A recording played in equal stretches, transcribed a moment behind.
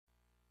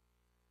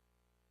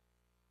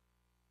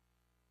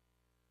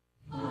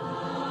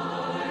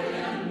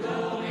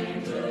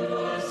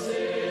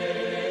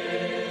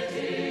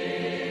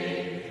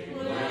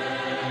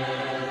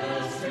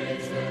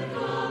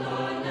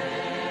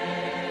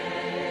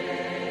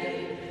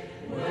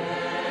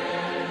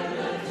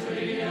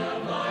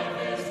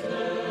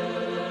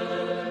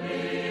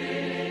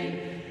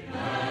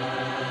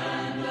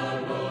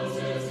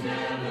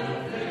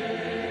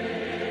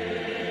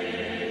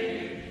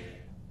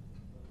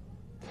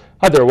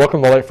Hi there,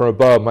 welcome to Light from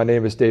Above. My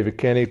name is David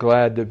Kenney.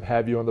 Glad to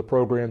have you on the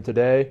program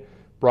today,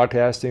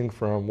 broadcasting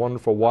from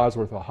wonderful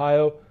Wadsworth,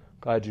 Ohio.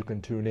 Glad you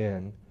can tune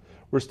in.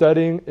 We're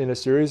studying in a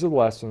series of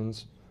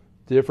lessons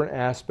different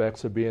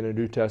aspects of being a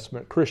New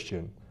Testament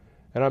Christian.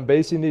 And I'm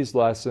basing these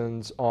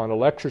lessons on a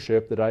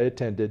lectureship that I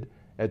attended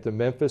at the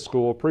Memphis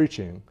School of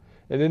Preaching.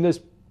 And in this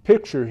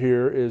picture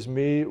here is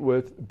me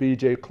with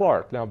B.J.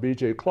 Clark. Now,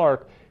 B.J.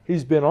 Clark,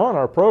 he's been on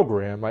our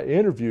program. I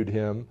interviewed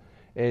him.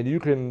 And you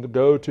can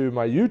go to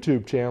my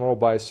YouTube channel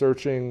by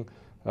searching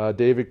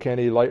David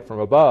Kenney, Light from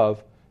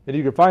Above, and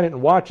you can find it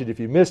and watch it. If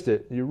you missed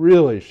it, you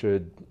really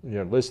should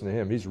listen to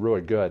him. He's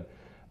really good.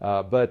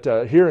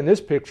 But here in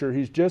this picture,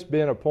 he's just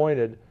been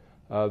appointed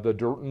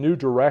the new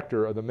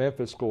director of the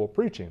Memphis School of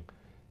Preaching.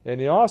 And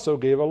he also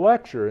gave a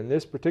lecture, and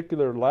this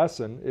particular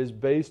lesson is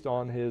based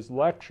on his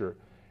lecture.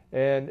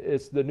 And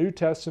it's the New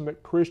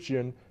Testament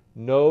Christian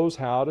knows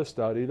how to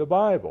study the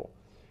Bible.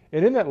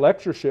 And in that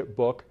lectureship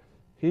book,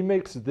 he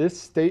makes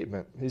this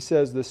statement. He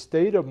says, the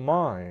state of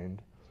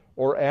mind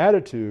or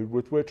attitude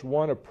with which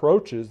one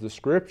approaches the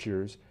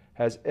Scriptures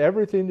has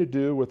everything to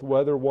do with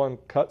whether one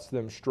cuts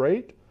them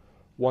straight.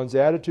 One's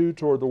attitude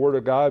toward the Word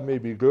of God may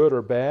be good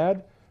or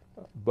bad,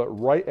 but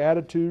right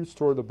attitudes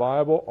toward the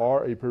Bible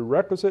are a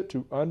prerequisite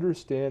to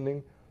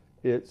understanding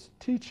its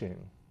teaching.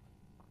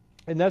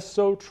 And that's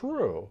so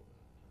true.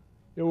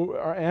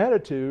 Our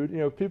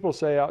attitude, people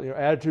say,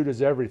 attitude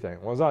is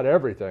everything. Well, it's not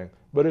everything,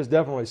 but it's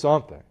definitely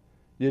something.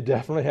 You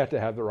definitely have to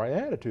have the right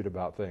attitude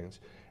about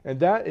things. And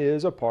that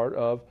is a part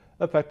of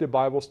effective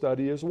Bible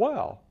study as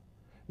well.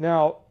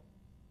 Now,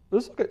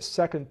 let's look at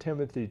 2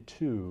 Timothy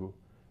 2,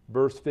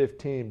 verse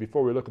 15,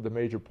 before we look at the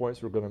major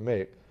points we're going to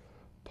make.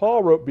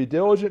 Paul wrote, "Be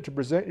diligent to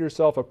present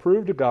yourself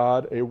approved to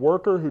God, a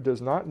worker who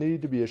does not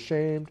need to be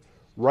ashamed,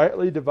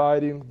 rightly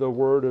dividing the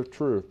word of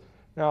truth."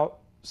 Now,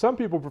 some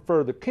people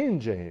prefer the King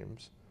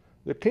James.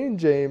 The King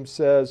James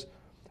says,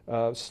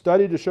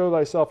 "Study to show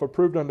thyself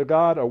approved unto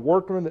God, a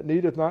workman that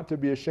needeth not to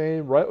be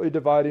ashamed, rightly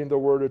dividing the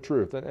word of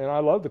truth." And I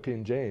love the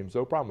King James,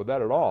 no problem with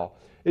that at all.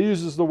 It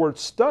uses the word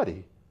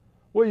study.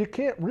 Well, you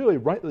can't really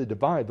rightly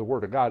divide the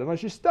word of God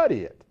unless you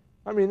study it.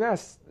 I mean,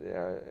 that's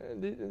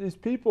these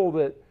people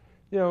that,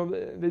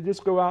 they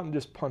just go out and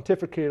just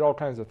pontificate all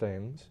kinds of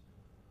things.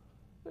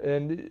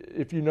 And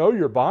if you know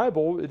your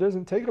Bible, it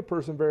doesn't take a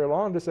person very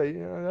long to say,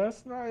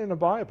 that's not in the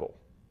Bible.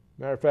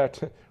 Matter of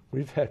fact,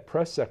 we've had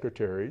press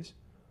secretaries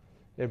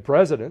and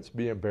presidents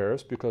be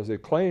embarrassed because they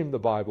claimed the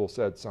Bible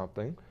said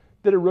something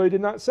that it really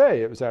did not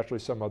say. It was actually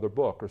some other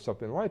book or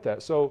something like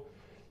that. So,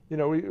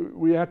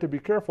 we have to be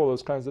careful of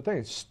those kinds of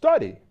things.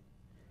 Study.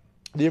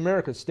 The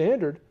American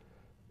Standard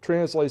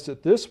translates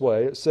it this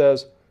way. It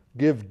says,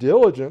 "Give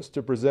diligence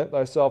to present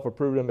thyself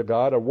approved unto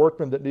God, a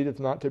workman that needeth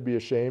not to be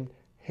ashamed,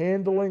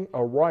 handling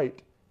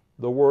aright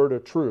the word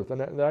of truth." And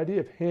the idea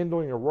of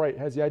handling aright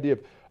has the idea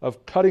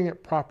of cutting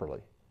it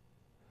properly.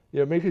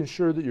 Making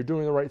sure that you're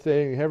doing the right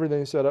thing, you have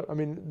everything set up. I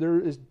mean, there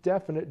is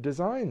definite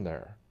design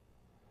there.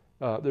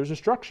 There's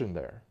instruction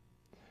there.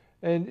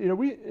 And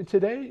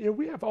today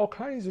we have all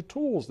kinds of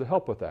tools to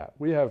help with that.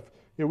 We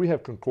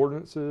have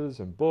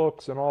concordances and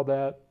books and all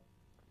that.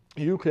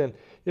 You can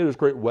there's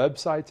great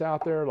websites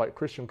out there like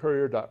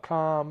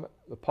ChristianCourier.com,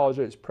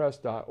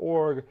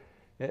 ApologeticsPress.org,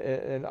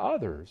 and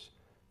others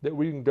that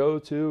we can go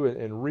to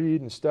and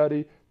read and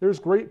study. There's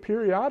great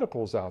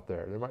periodicals out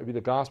there. There might be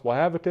the Gospel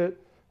Advocate,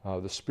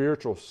 the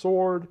Spiritual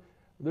Sword.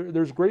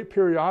 There's great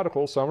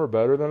periodicals. Some are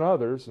better than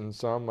others, and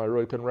some I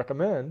really couldn't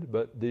recommend,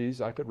 but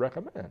these I could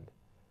recommend.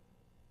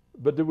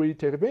 But do we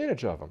take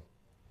advantage of them?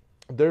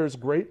 There's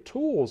great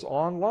tools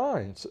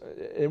online,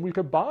 and we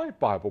could buy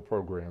Bible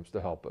programs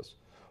to help us.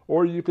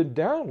 Or you can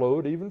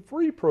download even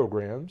free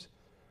programs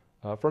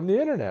from the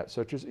internet,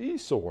 such as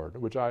eSword,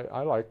 which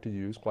I like to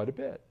use quite a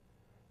bit.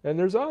 And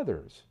there's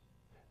others.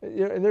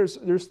 And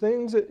there's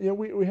things that,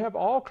 we have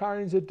all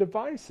kinds of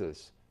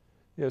devices.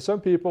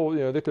 Some people,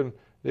 they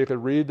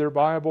can read their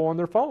Bible on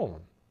their phone,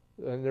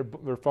 and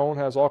their phone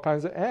has all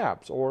kinds of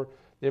apps. Or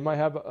they might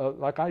have,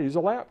 like I use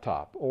a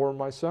laptop, or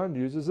my son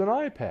uses an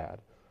iPad,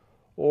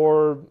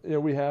 or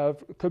we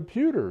have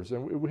computers,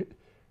 and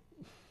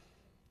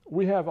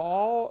we have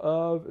all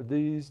of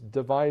these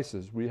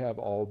devices. We have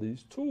all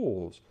these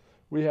tools.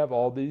 We have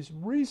all these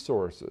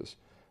resources.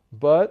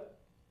 But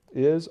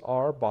is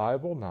our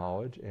Bible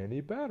knowledge any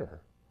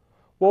better?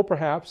 Well,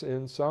 perhaps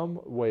in some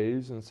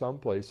ways, in some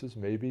places,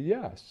 maybe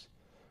yes.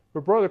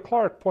 But Brother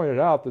Clark pointed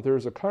out that there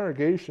was a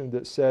congregation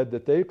that said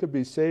that they could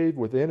be saved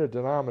within a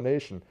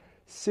denomination.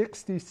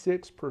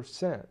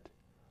 66%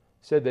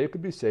 said they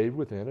could be saved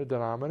within a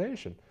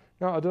denomination.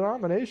 Now, a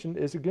denomination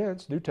is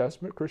against New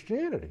Testament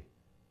Christianity.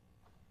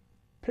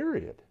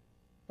 Period.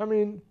 I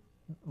mean,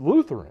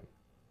 Lutheran.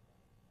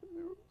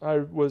 I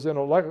was in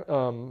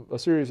a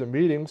series of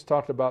meetings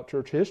talking about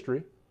church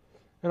history,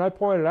 and I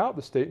pointed out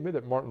the statement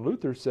that Martin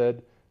Luther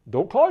said,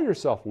 "Don't call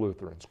yourself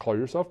Lutherans, call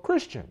yourself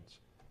Christians."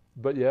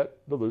 But yet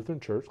the Lutheran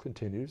Church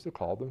continues to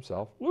call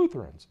themselves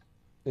Lutherans,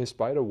 in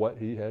spite of what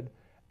he had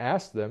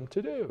asked them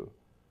to do.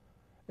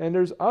 And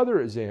there's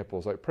other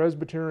examples like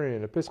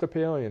Presbyterian,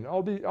 Episcopalian,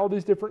 all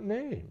these different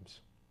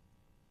names.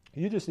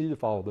 You just need to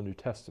follow the New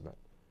Testament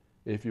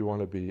if you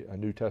want to be a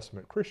New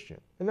Testament Christian.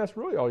 And that's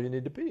really all you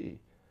need to be.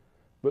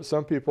 But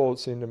some people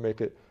seem to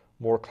make it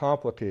more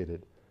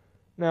complicated.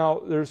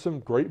 Now, there's some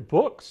great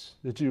books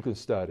that you can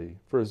study.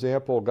 For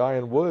example, Guy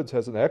and Woods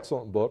has an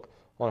excellent book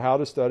on how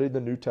to study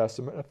the New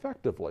Testament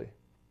effectively.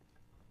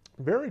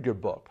 Very good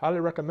book. Highly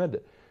recommend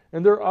it.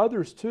 And there are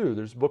others too.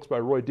 There's books by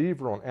Roy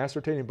Deaver on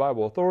ascertaining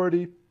Bible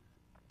authority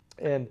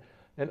and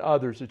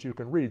others that you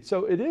can read.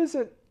 So it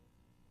isn't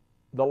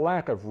the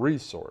lack of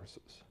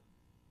resources.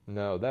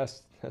 No,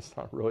 that's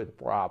not really the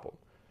problem.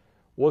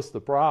 What's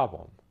the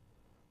problem?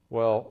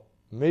 Well,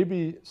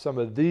 maybe some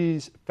of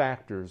these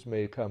factors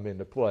may come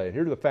into play. And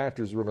here are the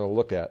factors we're going to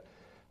look at.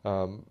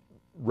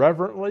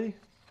 Reverently,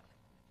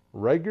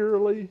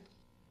 regularly,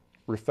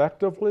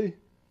 effectively,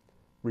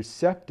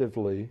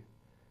 receptively,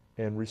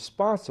 and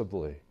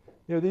responsibly.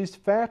 These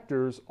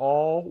factors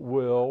all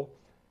will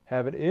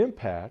have an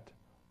impact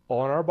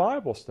on our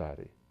Bible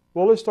study.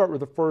 Well, let's start with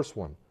the first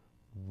one,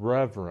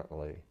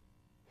 reverently.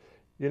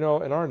 In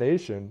our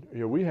nation,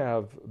 we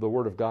have the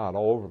Word of God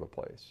all over the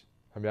place.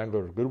 I can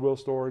go to the Goodwill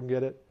store and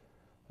get it.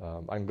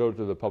 I can go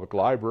to the public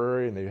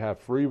library, and they have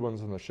free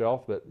ones on the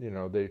shelf that,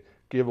 they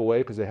give away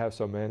because they have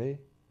so many.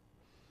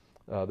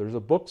 There's a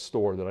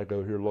bookstore that I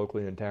go here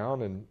locally in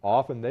town, and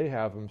often they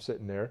have them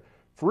sitting there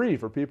free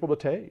for people to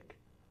take.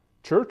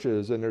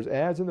 Churches, and there's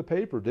ads in the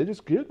paper, they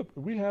just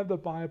we have the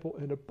Bible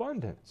in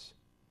abundance.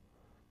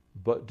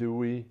 But do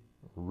we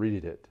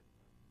read it?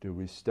 Do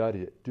we study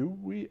it? Do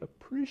we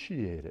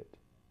appreciate it?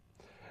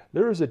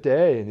 There was a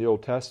day in the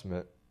Old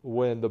Testament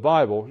when the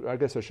Bible, I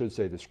guess I should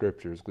say the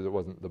Scriptures, because it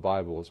wasn't the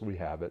Bible as we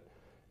have it,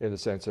 in the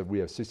sense of we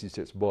have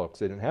 66 books.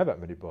 They didn't have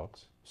that many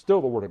books.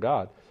 Still the Word of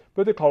God,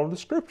 but they call them the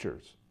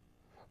Scriptures.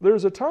 There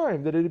was a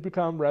time that it had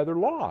become rather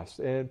lost,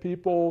 and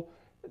people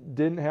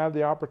didn't have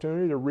the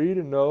opportunity to read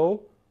and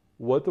know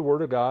what the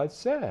Word of God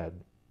said.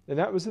 And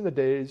that was in the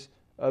days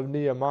of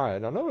Nehemiah.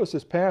 Now notice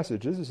this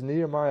passage. This is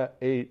Nehemiah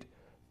 8,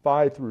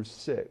 5 through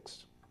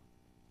 6.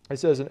 It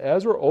says, "And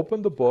Ezra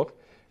opened the book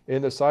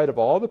in the sight of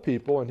all the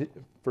people,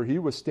 for he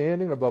was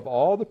standing above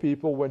all the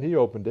people when he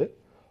opened it.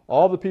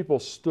 All the people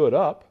stood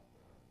up,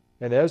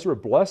 and Ezra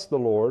blessed the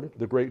Lord,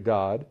 the great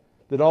God.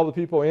 Then all the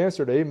people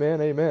answered,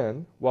 Amen,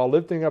 Amen, while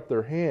lifting up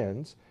their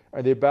hands,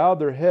 and they bowed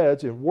their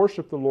heads and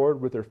worshiped the Lord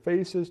with their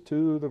faces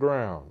to the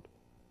ground."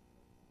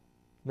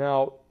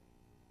 Now,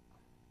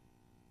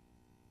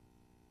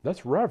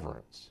 that's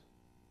reverence.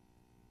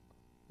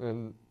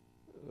 And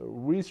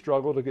we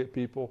struggle to get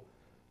people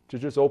to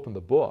just open the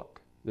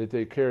book that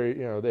they carry,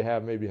 they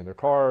have maybe in their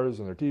cars,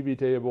 and their TV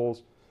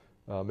tables,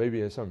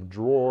 maybe in some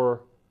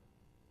drawer.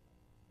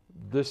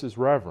 This is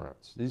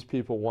reverence. These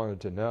people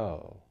wanted to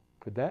know.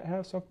 Could that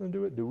have something to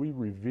do with it? Do we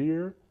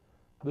revere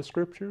the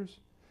Scriptures?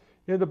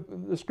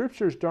 The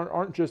Scriptures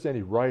aren't just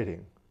any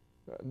writing.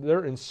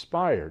 They're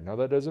inspired. Now,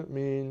 that doesn't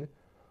mean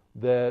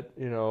that,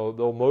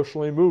 they'll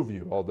emotionally move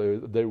you, although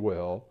they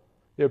will.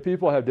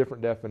 People have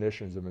different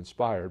definitions of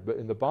inspired, but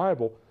in the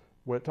Bible,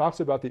 when it talks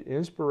about the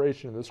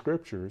inspiration of the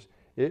Scriptures,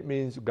 it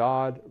means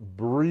God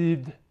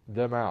breathed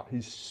them out.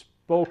 He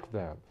spoke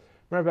them.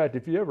 Matter of fact,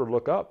 if you ever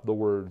look up the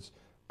words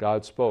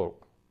God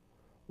spoke,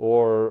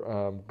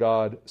 or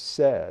God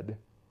said,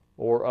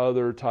 or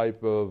other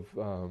type of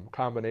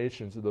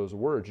combinations of those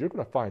words, you're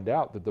going to find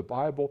out that the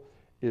Bible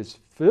is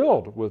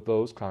filled with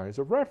those kinds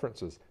of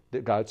references,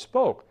 that God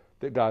spoke,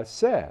 that God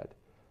said.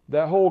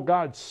 That whole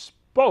God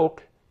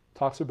spoke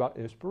talks about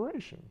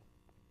inspiration.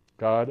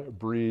 God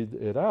breathed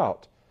it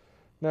out.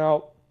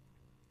 Now,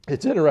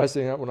 it's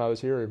interesting that when I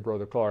was hearing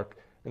Brother Clark,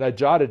 and I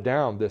jotted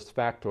down this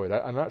factoid.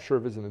 I'm not sure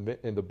if it's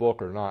in the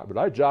book or not, but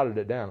I jotted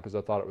it down because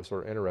I thought it was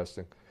sort of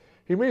interesting.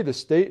 He made the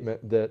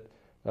statement that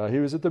he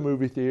was at the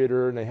movie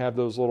theater, and they have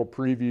those little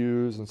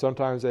previews, and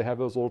sometimes they have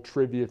those little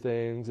trivia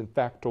things and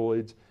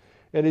factoids.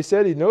 And he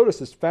said he noticed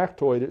this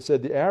factoid. It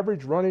said the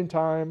average running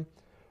time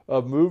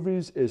of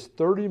movies is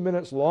 30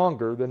 minutes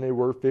longer than they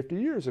were 50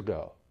 years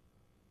ago.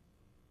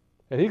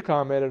 And he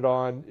commented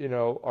on,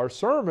 our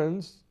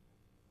sermons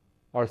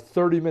are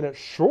 30 minutes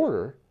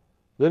shorter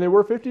than they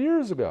were 50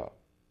 years ago.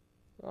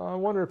 I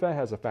wonder if that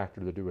has a factor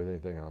to do with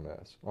anything on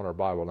this, on our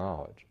Bible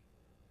knowledge.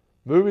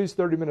 Movies,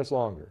 30 minutes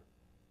longer.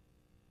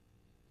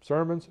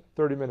 Sermons,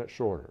 30 minutes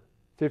shorter.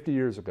 50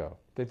 years ago.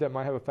 Think that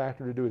might have a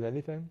factor to do with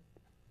anything?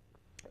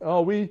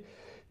 Oh, we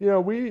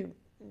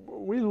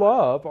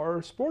love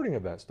our sporting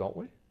events, don't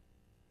we?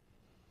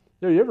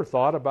 You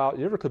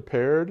ever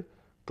compared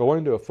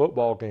going to a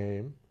football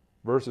game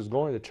versus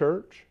going to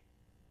church?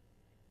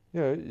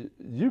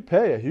 You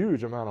pay a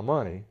huge amount of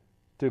money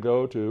to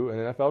go to an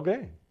NFL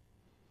game.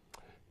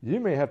 You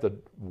may have to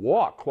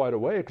walk quite a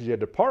way because you had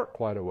to park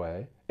quite a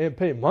way and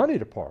pay money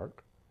to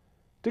park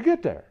to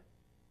get there.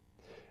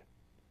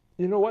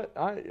 You know what?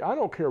 I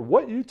don't care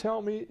what you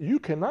tell me. You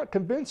cannot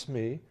convince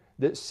me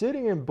that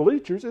sitting in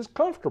bleachers is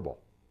comfortable.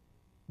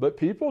 But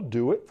people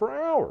do it for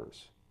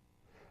hours.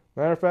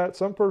 Matter of fact,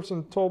 some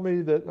person told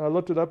me that, I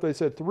looked it up, they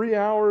said 3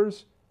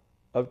 hours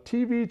of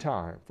TV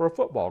time for a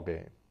football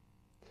game.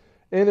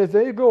 And if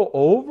they go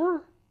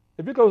over,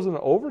 if it goes into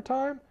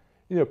overtime,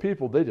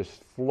 People, they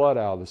just flood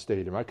out of the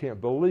stadium. I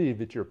can't believe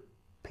that you're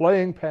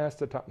playing past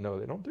the time. No,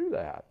 they don't do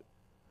that.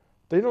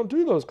 They don't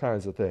do those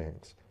kinds of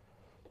things.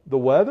 The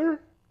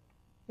weather,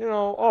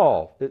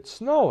 it's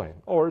snowing,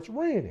 or it's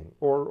raining,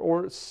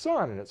 or it's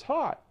sun and it's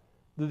hot.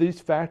 Do these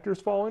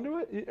factors fall into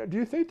it? Do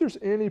you think there's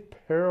any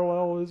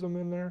parallelism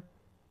in there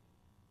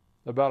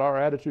about our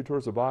attitude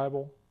towards the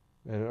Bible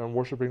and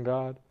worshiping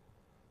God?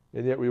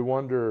 And yet we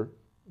wonder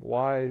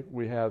why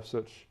we have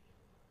such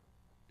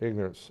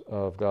ignorance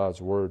of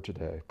God's Word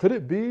today. Could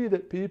it be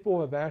that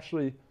people have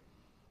actually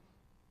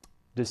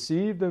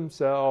deceived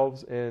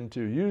themselves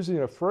into using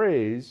a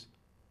phrase,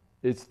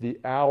 it's the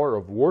hour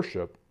of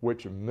worship,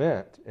 which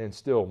meant and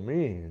still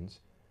means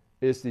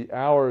it's the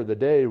hour of the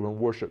day when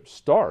worship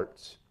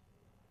starts?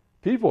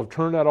 People have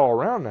turned that all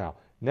around now.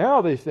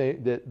 Now they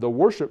think that the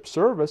worship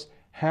service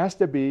has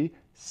to be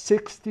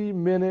 60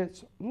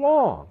 minutes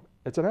long.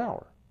 It's an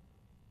hour.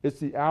 It's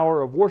the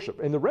hour of worship.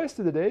 And the rest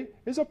of the day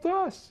is up to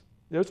us.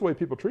 That's the way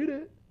people treat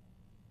it.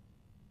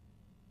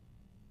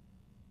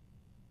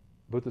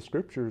 But the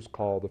Scriptures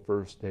call the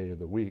first day of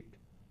the week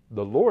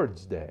the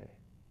Lord's day,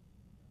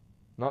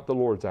 not the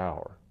Lord's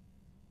hour.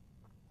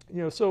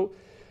 That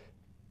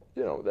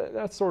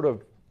sort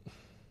of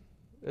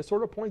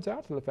points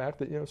out to the fact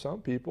that,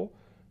 some people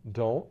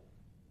don't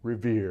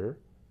revere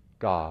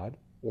God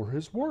or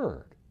His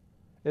Word.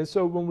 And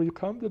so when we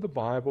come to the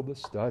Bible to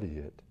study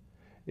it,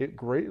 it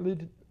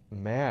greatly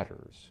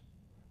matters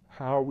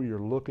how we are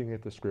looking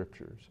at the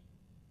Scriptures.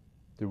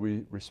 Do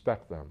we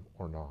respect them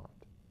or not?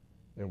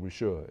 And we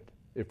should,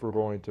 if we're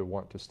going to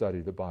want to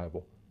study the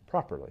Bible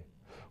properly.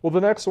 Well,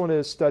 the next one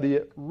is study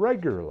it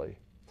regularly.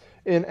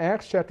 In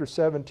Acts chapter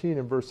 17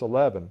 and verse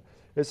 11,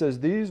 it says,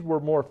 "These were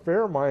more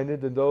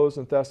fair-minded than those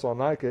in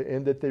Thessalonica,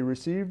 in that they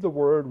received the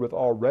word with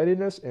all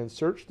readiness and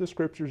searched the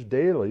Scriptures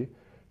daily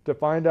to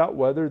find out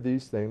whether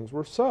these things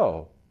were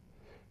so."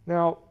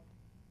 Now,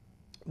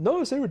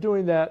 notice they were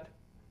doing that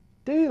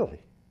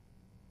daily.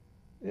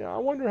 I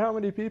wonder how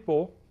many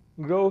people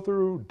go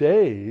through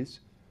days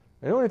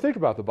and don't even think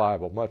about the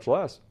Bible, much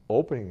less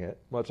opening it,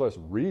 much less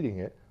reading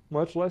it,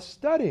 much less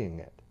studying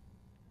it.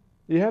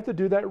 You have to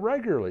do that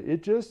regularly.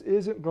 It just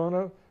isn't going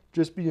to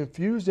just be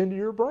infused into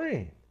your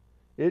brain.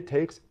 It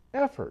takes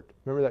effort.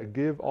 Remember that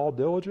give all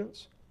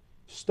diligence?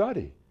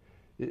 Study.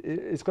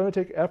 It's going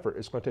to take effort.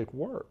 It's going to take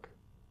work.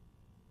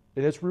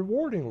 And it's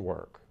rewarding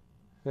work.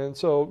 And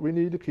so we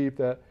need to keep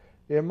that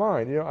in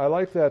mind. I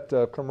like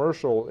that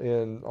commercial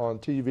on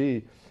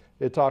TV.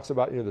 It talks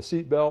about, the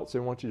seat belts. They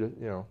want you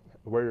to,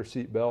 wear your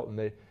seat belt. And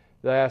they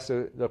ask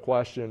the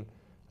question,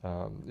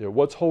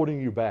 what's holding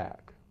you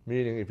back?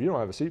 Meaning if you don't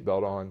have a seat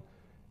belt on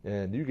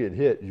and you get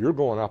hit, you're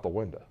going out the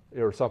window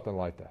or something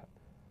like that.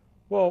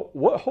 Well,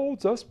 what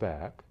holds us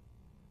back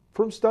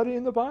from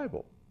studying the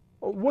Bible?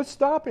 What's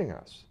stopping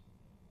us?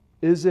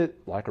 Is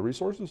it lack of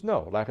resources?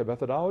 No. Lack of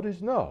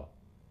methodologies? No.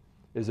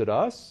 Is it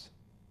us?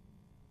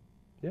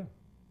 Yeah,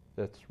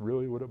 that's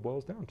really what it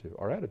boils down to,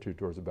 our attitude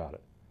towards about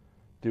it.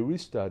 Do we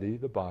study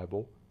the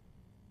Bible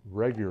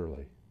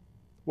regularly?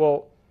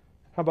 Well,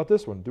 how about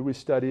this one? Do we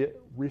study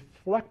it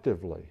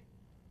reflectively?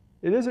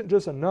 It isn't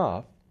just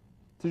enough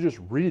to just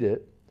read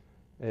it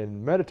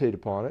and meditate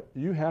upon it.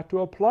 You have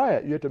to apply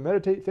it. You have to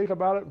meditate, think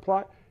about it,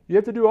 apply it. You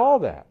have to do all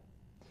that.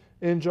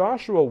 In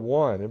Joshua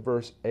 1, in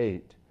verse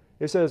 8,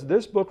 it says,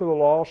 "This book of the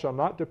law shall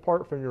not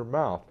depart from your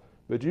mouth,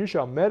 but you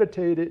shall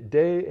meditate it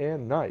day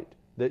and night,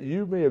 that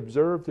you may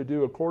observe to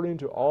do according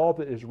to all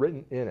that is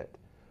written in it.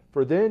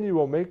 For then you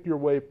will make your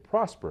way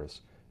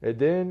prosperous, and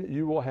then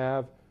you will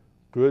have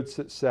good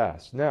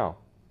success." Now,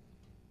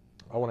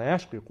 I want to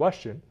ask you a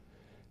question.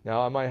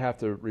 Now, I might have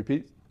to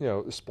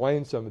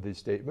explain some of these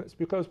statements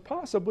because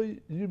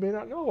possibly you may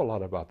not know a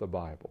lot about the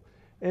Bible.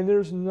 And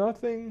there's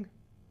nothing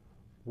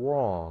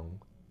wrong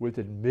with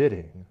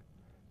admitting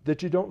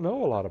that you don't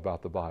know a lot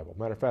about the Bible.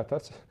 Matter of fact,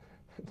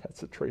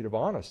 that's a trait of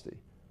honesty.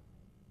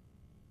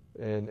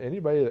 And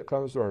anybody that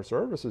comes to our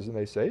services and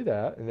they say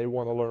that and they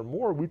want to learn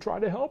more, we try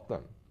to help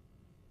them.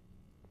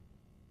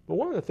 But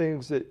one of the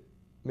things that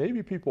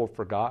maybe people have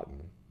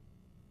forgotten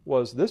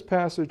was this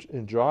passage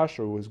in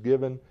Joshua was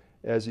given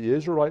as the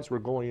Israelites were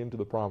going into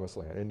the Promised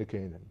Land, into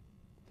Canaan.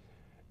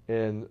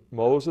 And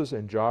Moses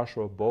and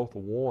Joshua both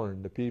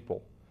warned the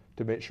people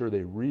to make sure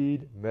they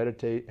read,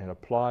 meditate, and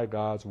apply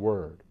God's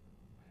Word.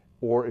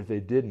 Or if they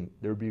didn't,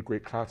 there would be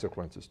great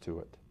consequences to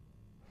it.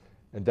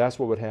 And that's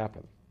what would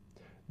happen.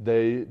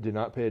 They did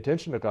not pay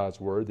attention to God's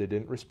Word. They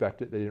didn't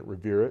respect it. They didn't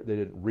revere it. They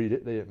didn't read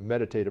it. They didn't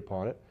meditate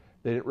upon it.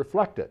 They didn't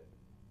reflect it.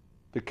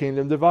 The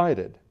kingdom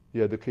divided.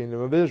 You had the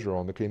kingdom of Israel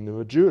and the kingdom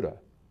of Judah.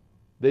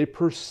 They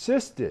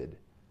persisted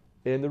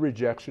in the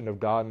rejection of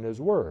God and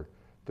His Word.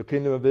 The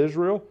kingdom of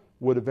Israel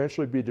would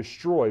eventually be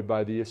destroyed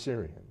by the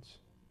Assyrians.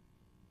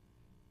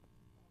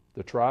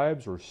 The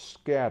tribes were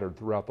scattered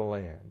throughout the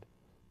land,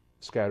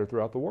 scattered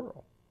throughout the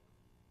world.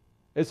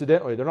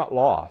 Incidentally, they're not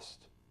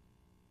lost.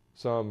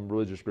 Some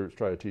religious groups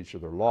try to teach you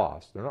they're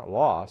lost. They're not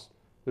lost.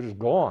 They're just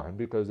gone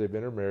because they've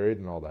intermarried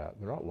and all that.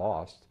 They're not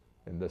lost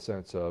in the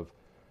sense of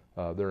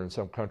they're in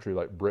some country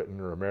like Britain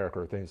or America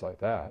or things like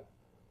that.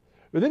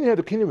 But then you had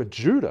the kingdom of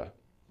Judah.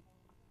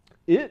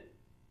 It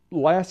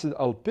lasted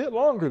a bit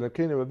longer than the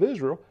kingdom of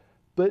Israel,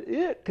 but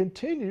it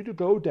continued to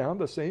go down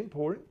the same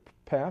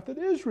path that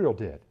Israel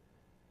did.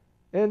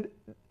 And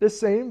the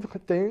same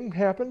thing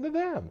happened to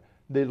them.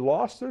 They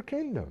lost their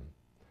kingdom.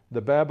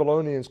 The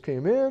Babylonians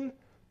came in,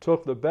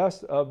 took the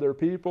best of their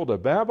people to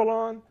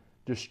Babylon,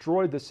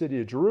 destroyed the city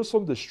of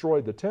Jerusalem,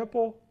 destroyed the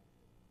temple.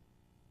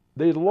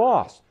 They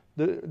lost.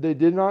 They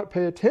did not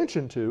pay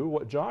attention to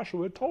what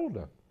Joshua had told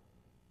them.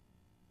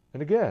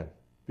 And again,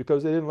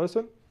 because they didn't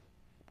listen,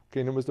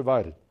 kingdom was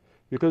divided.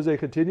 Because they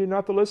continued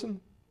not to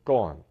listen,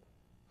 gone.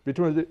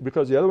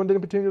 Because the other one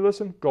didn't continue to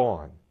listen,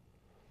 gone.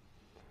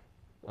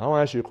 I want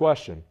to ask you a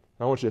question.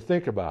 I want you to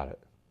think about it.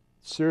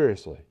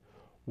 Seriously.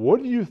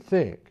 What do you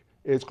think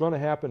is going to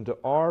happen to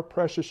our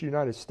precious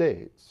United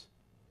States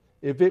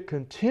if it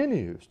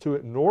continues to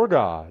ignore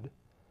God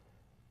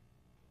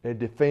and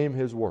defame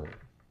His Word?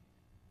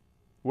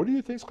 What do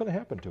you think is going to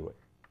happen to it?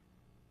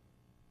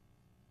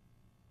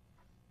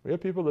 We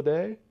have people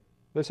today,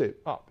 they say,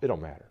 oh, it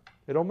don't matter.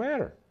 It don't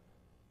matter.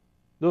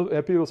 They'll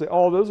have people say,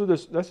 oh,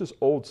 that's just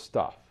old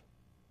stuff.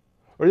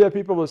 Or you have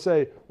people that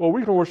say, well,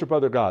 we can worship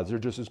other gods. They're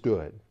just as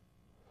good.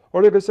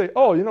 Or they could say,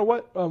 oh, you know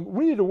what?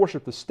 We need to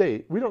worship the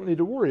state. We don't need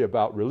to worry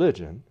about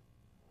religion.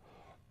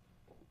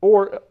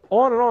 Or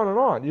on and on and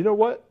on. You know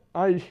what?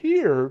 I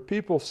hear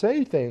people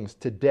say things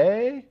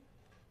today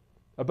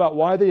about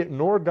why they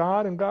ignore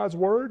God and God's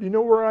Word. You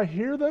know where I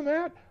hear them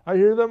at? I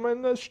hear them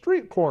in the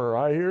street corner.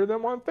 I hear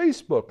them on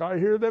Facebook. I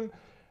hear them.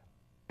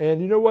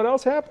 And you know what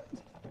else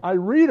happens? I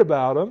read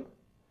about them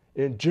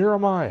in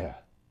Jeremiah.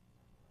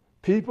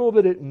 People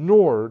that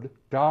ignored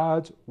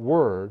God's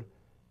Word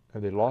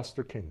and they lost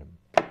their kingdom.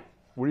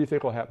 What do you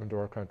think will happen to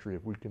our country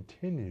if we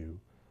continue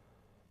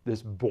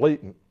this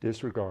blatant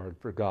disregard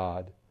for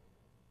God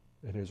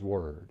and His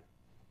Word?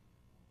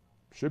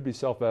 Should be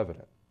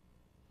self-evident.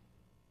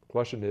 The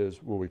question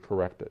is, will we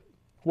correct it?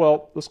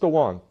 Well, let's go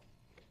on.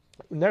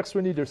 Next,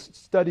 we need to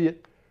study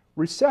it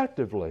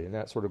receptively, and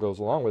that sort of goes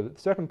along with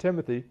it. 2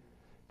 Timothy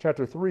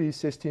chapter 3,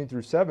 16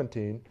 through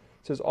 17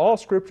 says, all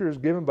Scripture is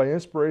given by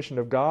inspiration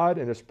of God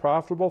and is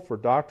profitable for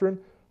doctrine,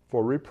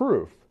 for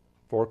reproof,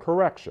 for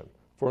correction,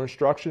 for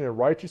instruction in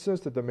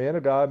righteousness, that the man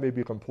of God may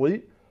be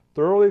complete,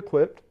 thoroughly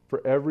equipped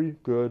for every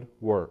good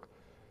work.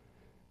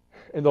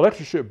 In the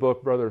lectureship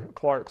book, Brother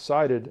Clark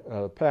cited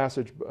a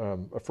passage,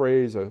 a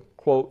phrase, a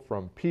quote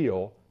from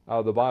Peale out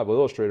of the Bible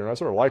Illustrator, and I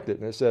sort of liked it,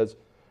 and it says,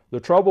 the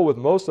trouble with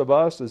most of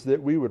us is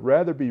that we would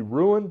rather be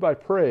ruined by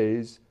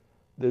praise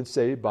than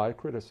saved by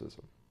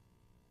criticism.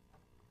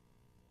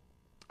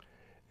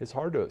 It's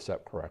hard to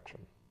accept correction.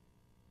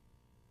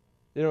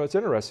 You know, it's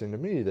interesting to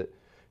me that,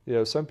 you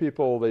know, some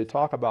people, they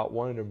talk about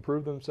wanting to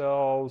improve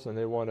themselves and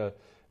they want to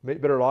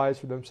make better lives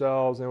for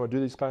themselves, and they want to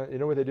do these kind of, you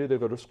know what they do? They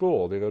go to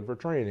school, they go for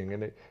training,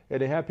 and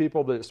they have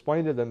people that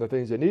explain to them the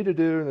things they need to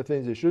do and the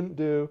things they shouldn't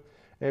do,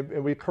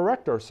 and we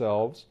correct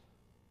ourselves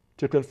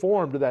to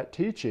conform to that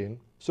teaching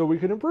so we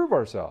can improve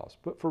ourselves.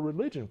 But for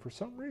religion, for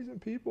some reason,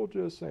 people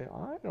just say,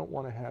 I don't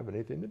want to have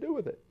anything to do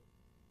with it.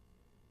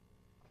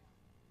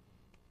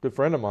 A good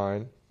friend of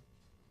mine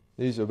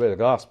needs to obey the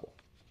gospel.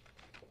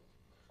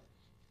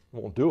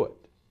 Won't do it.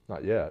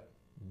 Not yet.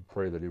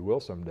 Pray that he will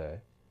someday.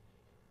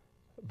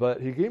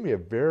 But he gave me a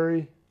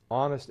very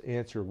honest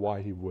answer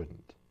why he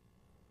wouldn't.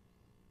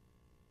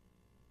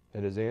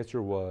 And his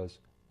answer was,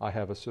 I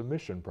have a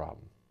submission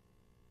problem.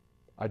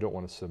 I don't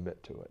want to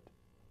submit to it.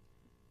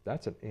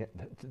 That's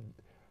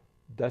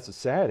a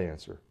sad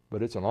answer,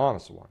 but it's an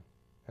honest one.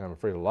 And I'm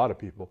afraid a lot of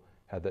people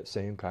have that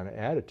same kind of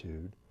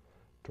attitude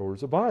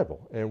towards the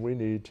Bible. And we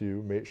need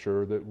to make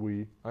sure that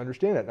we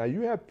understand it. Now,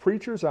 you have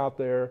preachers out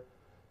there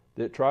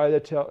that try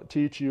to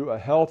teach you a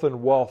health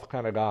and wealth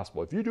kind of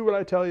gospel. If you do what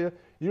I tell you,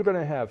 you're going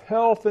to have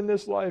health in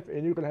this life,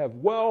 and you're going to have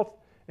wealth,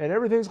 and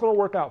everything's going to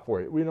work out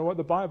for you. You know what?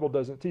 The Bible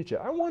doesn't teach it.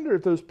 I wonder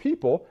if those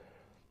people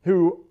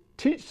who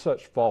teach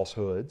such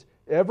falsehoods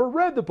ever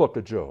read the book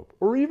of Job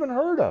or even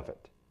heard of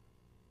it.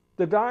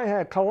 The guy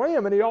had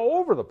calamity all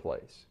over the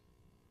place.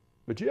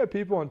 But you have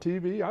people on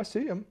TV, I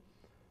see them.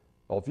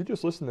 Well, if you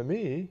just listen to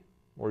me,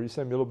 or you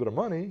send me a little bit of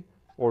money,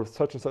 or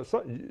such and such,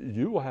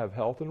 you will have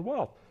health and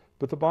wealth.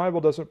 But the Bible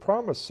doesn't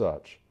promise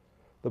such.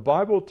 The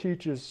Bible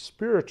teaches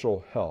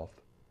spiritual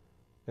health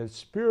and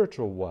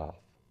spiritual wealth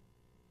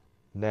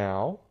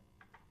now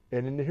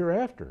and in the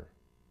hereafter.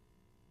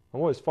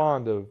 I'm always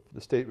fond of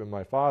the statement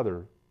my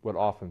father would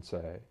often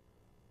say,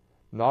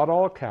 not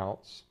all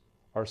accounts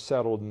are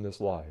settled in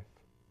this life.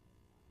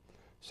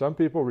 Some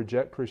people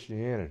reject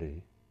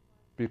Christianity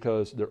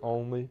because they're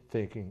only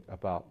thinking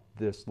about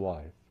this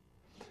life.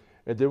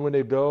 And then when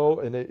they go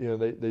and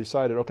they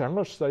decided, okay, I'm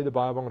going to study the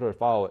Bible, I'm going to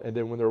follow it. And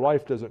then when their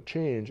life doesn't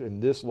change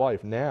in this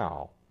life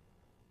now,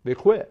 they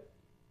quit.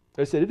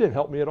 They say, it didn't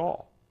help me at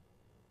all.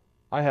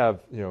 I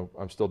have,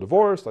 I'm still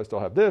divorced, I still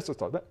have this, I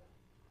still have that.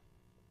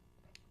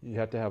 You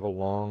have to have a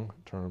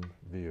long-term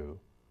view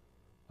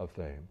of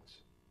things.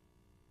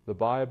 The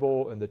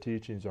Bible and the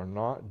teachings are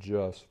not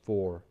just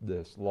for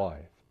this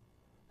life,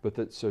 but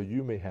that so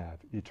you may have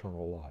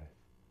eternal life.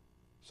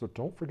 So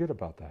don't forget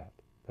about that.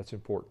 That's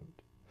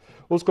important.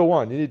 Let's go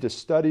on. You need to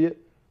study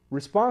it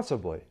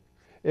responsibly.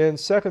 In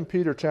 2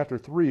 Peter chapter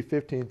 3,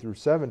 15 through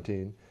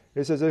 17,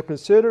 it says, "And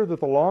consider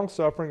that the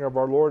long-suffering of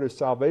our Lord is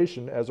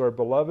salvation, as our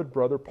beloved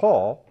brother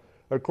Paul,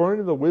 according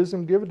to the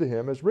wisdom given to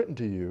him, has written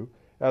to you,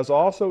 as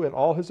also in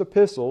all his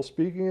epistles,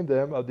 speaking in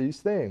them of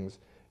these things,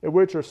 in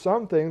which are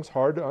some things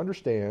hard to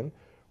understand,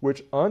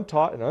 which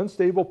untaught and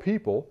unstable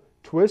people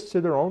twist to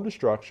their own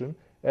destruction,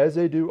 as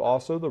they do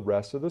also the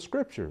rest of the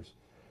Scriptures."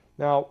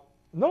 Now,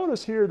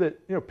 notice here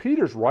that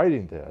Peter's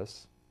writing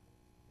this,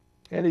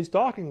 and he's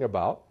talking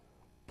about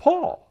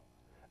Paul,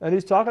 and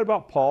he's talking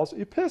about Paul's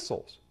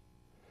epistles.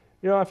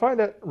 I find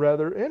that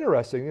rather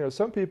interesting.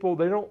 Some people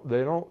they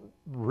don't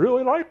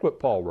really like what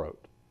Paul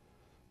wrote.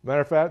 Matter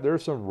of fact,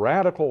 there's some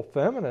radical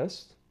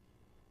feminists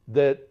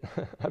that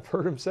I've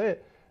heard him say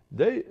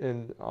it.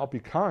 And I'll be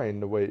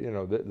kind, the way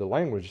the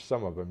language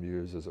some of them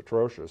use is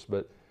atrocious,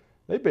 but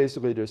they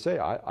basically just say,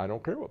 I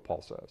don't care what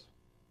Paul says,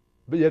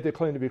 but yet they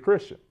claim to be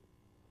Christian.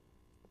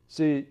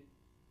 See,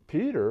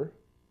 Peter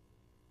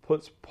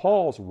puts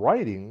Paul's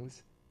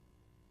writings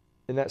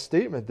in that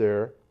statement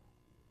there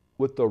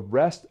with the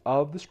rest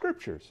of the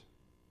Scriptures.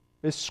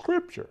 It's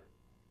Scripture.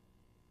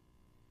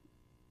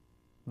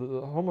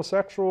 The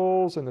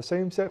homosexuals and the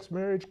same-sex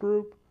marriage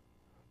group,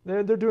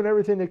 they're doing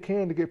everything they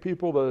can to get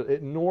people to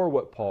ignore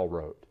what Paul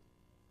wrote.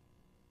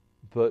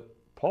 But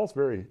Paul's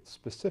very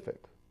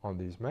specific on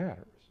these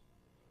matters.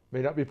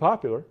 May not be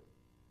popular,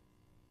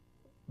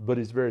 but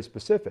he's very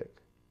specific.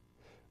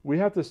 We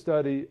have to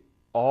study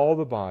all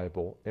the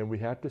Bible, and we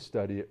have to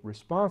study it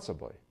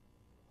responsibly.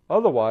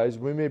 Otherwise,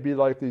 we may be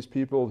like these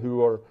people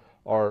who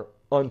are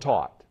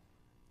untaught,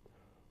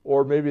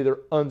 or maybe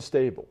they're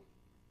unstable.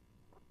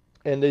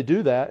 And they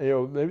do that,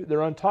 maybe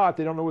they're untaught,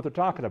 they don't know what they're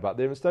talking about.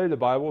 They haven't studied the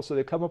Bible, so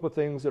they come up with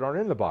things that aren't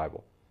in the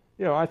Bible.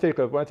 When I think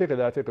of that,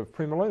 I think of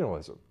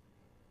premillennialism.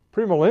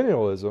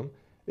 Premillennialism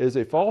is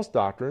a false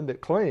doctrine that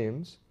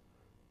claims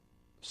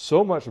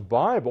so much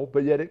Bible,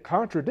 but yet it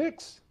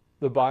contradicts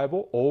the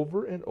Bible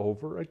over and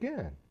over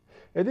again.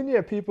 And then you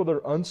have people that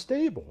are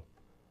unstable.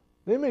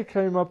 They may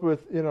come up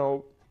with,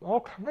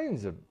 all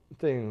kinds of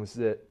things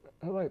that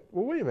are like,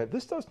 well, wait a minute,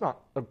 this does not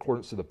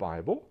accordance to the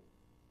Bible.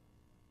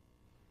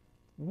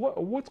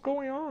 What's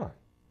going on?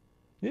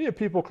 You have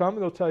people come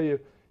and they'll tell you,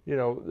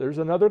 there's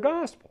another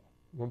gospel.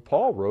 When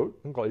Paul wrote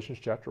in Galatians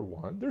chapter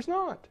 1, there's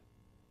not.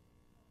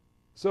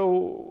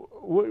 So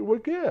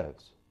what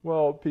gives?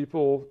 Well,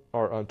 people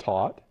are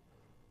untaught,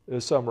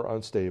 some are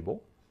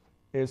unstable,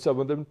 and some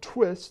of them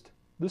twist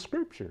the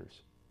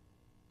Scriptures.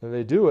 And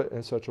they do it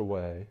in such a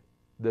way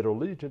that will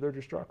lead to their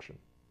destruction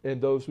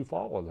and those who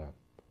follow them.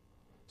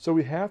 So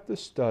we have to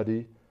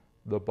study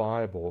the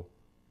Bible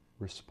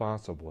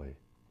responsibly.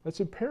 That's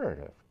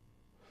imperative.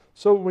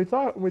 So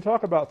when we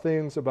talk about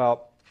things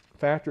about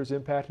factors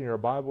impacting our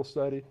Bible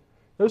study,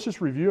 let's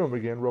just review them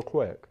again real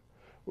quick.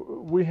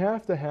 We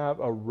have to have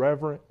a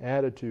reverent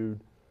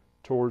attitude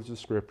towards the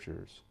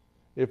Scriptures.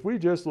 If we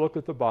just look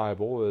at the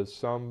Bible as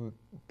some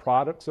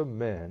products of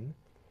men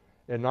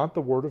and not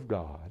the Word of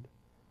God,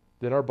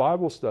 then our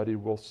Bible study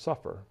will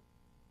suffer.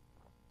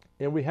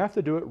 And we have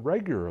to do it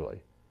regularly.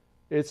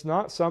 It's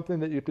not something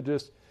that you could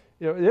just,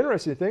 the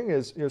interesting thing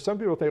is, some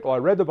people think, I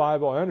read the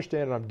Bible, I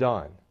understand, and I'm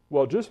done.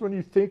 Well, just when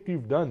you think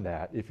you've done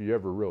that, if you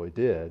ever really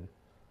did,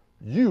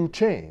 you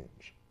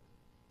change.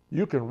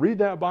 You can read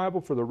that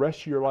Bible for the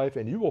rest of your life,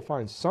 and you will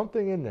find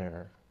something in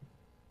there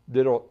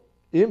that'll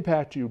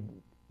impact you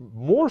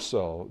more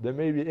so than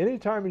maybe any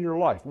time in your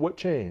life. What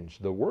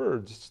changed? The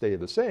words stay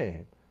the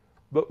same,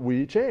 but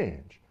we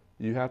change.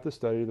 You have to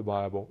study the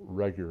Bible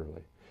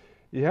regularly.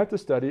 You have to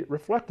study it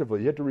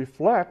reflectively. You have to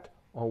reflect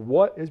on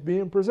what is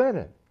being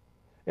presented.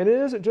 And it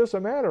isn't just a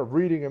matter of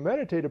reading and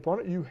meditate upon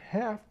it. You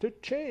have to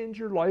change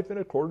your life in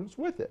accordance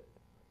with it.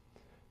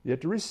 You have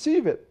to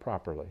receive it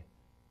properly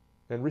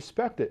and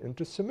respect it and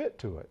to submit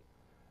to it.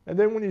 And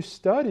then when you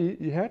study,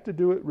 you have to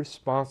do it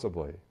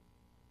responsibly.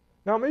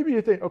 Now, maybe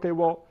you think, okay,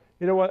 well,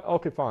 you know what?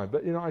 Okay, fine.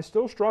 But, I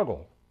still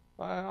struggle.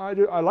 I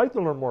like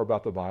to learn more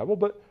about the Bible,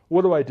 but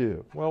what do I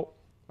do? Well,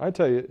 I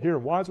tell you, here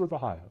in Wadsworth,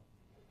 Ohio,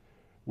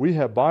 we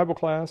have Bible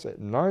class at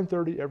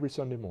 9:30 every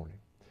Sunday morning.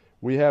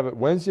 We have it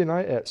Wednesday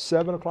night at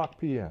 7 o'clock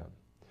p.m.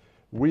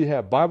 We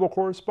have Bible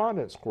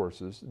correspondence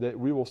courses that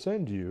we will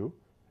send you,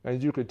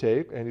 and you could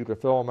take, and you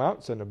could fill them out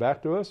and send them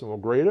back to us, and we'll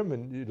grade them,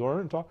 and you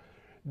learn and talk.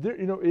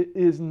 It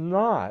is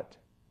not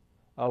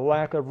a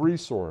lack of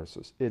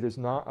resources. It is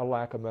not a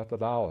lack of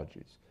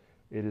methodologies.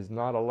 It is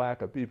not a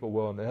lack of people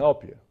willing to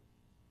help you.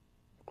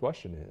 The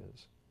question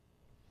is,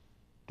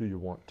 do you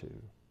want to?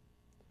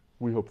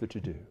 We hope that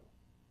you do.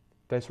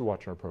 Thanks for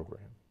watching our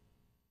program.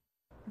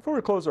 Before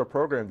we close our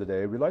program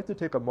today, we'd like to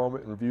take a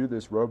moment and review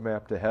this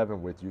roadmap to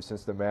heaven with you,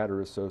 since the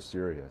matter is so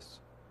serious.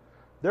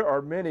 There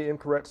are many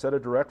incorrect set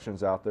of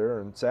directions out there,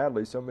 and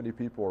sadly, so many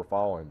people are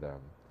following them.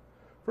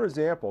 For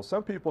example,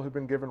 some people have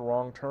been given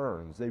wrong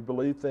turns. They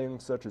believe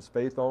things such as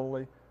faith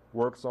only,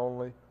 works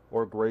only,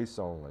 or grace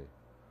only.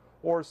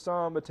 Or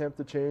some attempt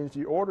to change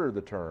the order of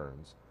the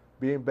turns,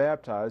 being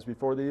baptized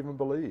before they even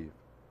believe.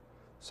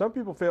 Some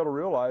people fail to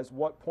realize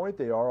what point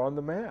they are on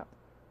the map.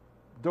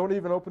 don't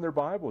even open their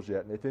Bibles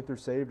yet, and they think they're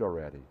saved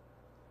already.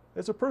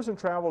 As a person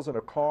travels in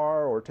a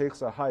car or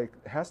takes a hike,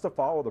 it has to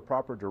follow the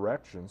proper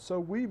directions, so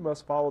we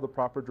must follow the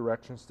proper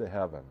directions to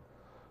heaven.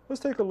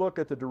 Let's take a look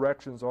at the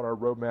directions on our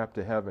roadmap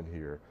to heaven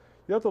here.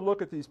 You have to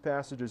look at these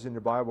passages in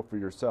your Bible for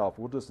yourself.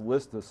 We'll just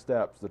list the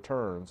steps, the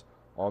turns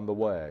on the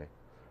way.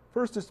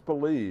 First is to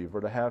believe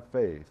or to have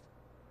faith.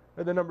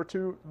 And then number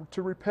 2,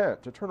 to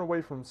repent, to turn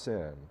away from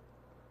sin.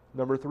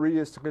 Number 3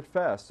 is to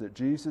confess that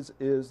Jesus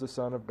is the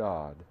Son of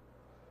God.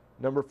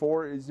 Number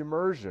 4 is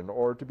immersion,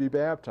 or to be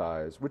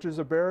baptized, which is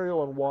a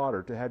burial in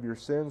water to have your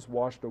sins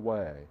washed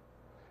away.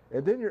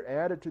 And then you're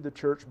added to the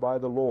church by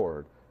the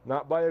Lord,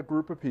 not by a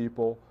group of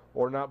people,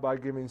 or not by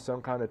giving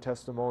some kind of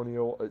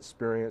testimonial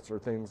experience or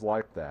things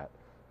like that.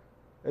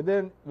 And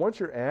then once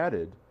you're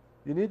added,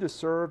 you need to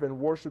serve and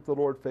worship the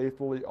Lord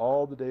faithfully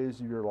all the days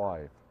of your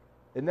life.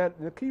 And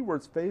the key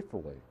word's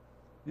faithfully.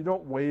 You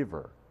don't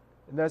waver.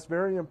 And that's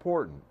very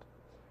important.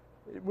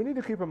 We need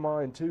to keep in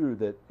mind, too,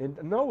 that in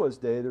Noah's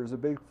day there was a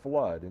big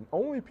flood, and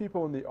only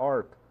people in the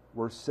ark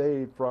were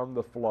saved from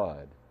the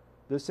flood.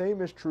 The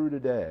same is true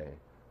today.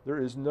 There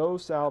is no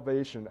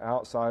salvation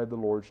outside the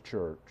Lord's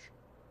church.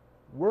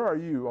 Where are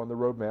you on the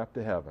roadmap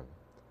to heaven?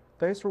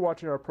 Thanks for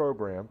watching our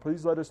program.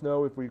 Please let us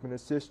know if we can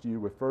assist you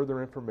with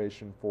further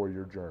information for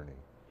your journey.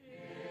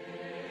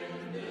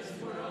 In this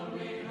world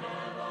we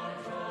have our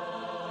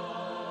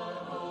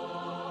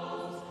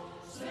troubles,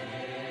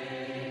 say